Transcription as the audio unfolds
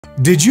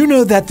Did you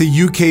know that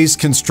the UK's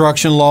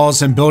construction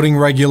laws and building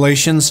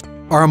regulations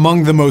are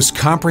among the most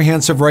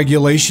comprehensive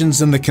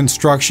regulations in the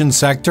construction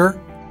sector?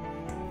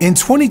 In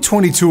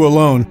 2022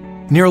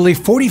 alone, nearly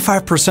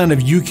 45%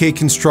 of UK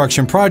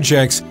construction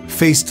projects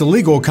faced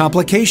legal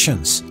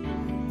complications,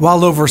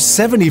 while over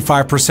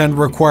 75%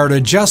 required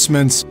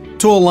adjustments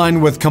to align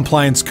with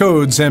compliance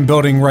codes and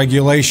building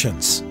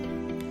regulations.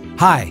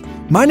 Hi,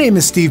 my name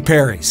is Steve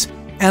Perrys,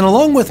 and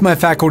along with my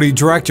faculty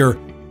director,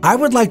 I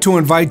would like to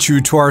invite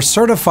you to our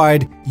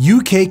certified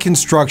UK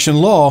Construction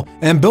Law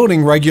and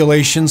Building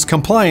Regulations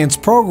Compliance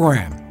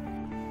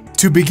program.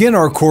 To begin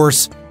our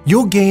course,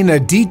 you'll gain a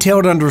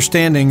detailed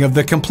understanding of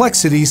the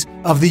complexities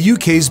of the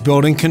UK's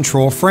building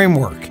control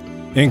framework,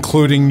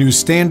 including new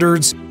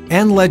standards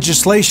and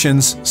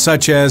legislations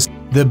such as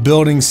the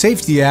Building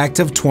Safety Act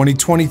of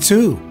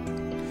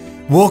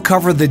 2022. We'll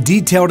cover the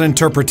detailed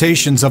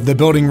interpretations of the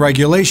building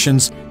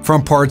regulations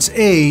from Parts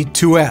A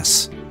to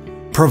S,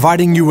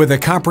 providing you with a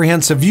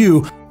comprehensive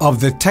view of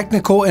the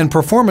technical and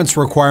performance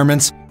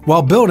requirements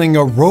while building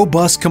a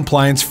robust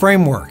compliance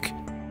framework.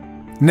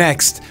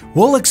 Next,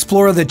 we'll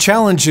explore the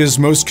challenges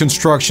most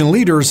construction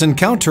leaders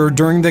encounter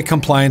during the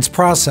compliance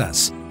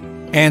process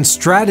and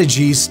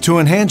strategies to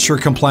enhance your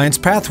compliance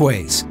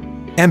pathways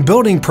and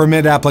building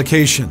permit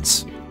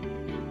applications.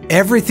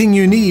 Everything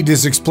you need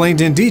is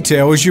explained in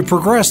detail as you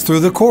progress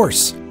through the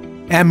course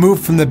and move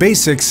from the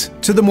basics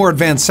to the more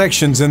advanced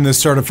sections in this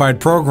certified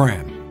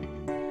program.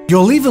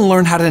 You'll even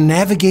learn how to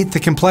navigate the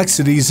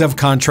complexities of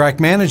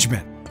contract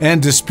management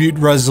and dispute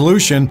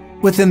resolution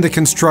within the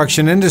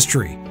construction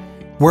industry,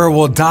 where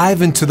we'll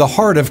dive into the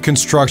heart of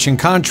construction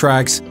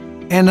contracts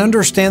and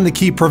understand the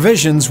key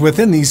provisions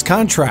within these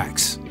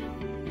contracts.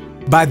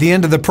 By the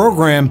end of the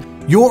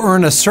program, you'll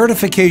earn a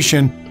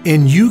certification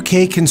in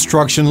UK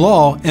construction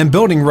law and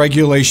building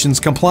regulations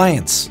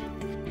compliance.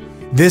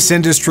 This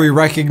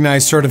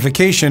industry-recognized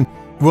certification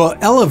will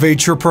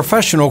elevate your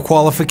professional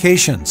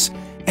qualifications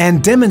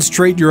and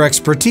demonstrate your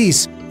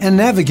expertise in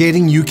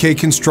navigating UK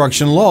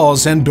construction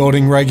laws and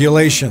building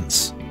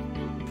regulations.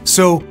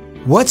 So,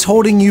 what's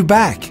holding you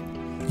back?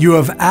 You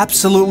have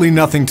absolutely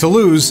nothing to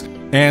lose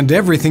and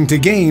everything to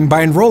gain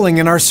by enrolling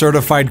in our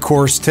certified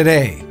course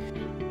today.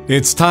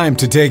 It's time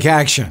to take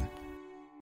action.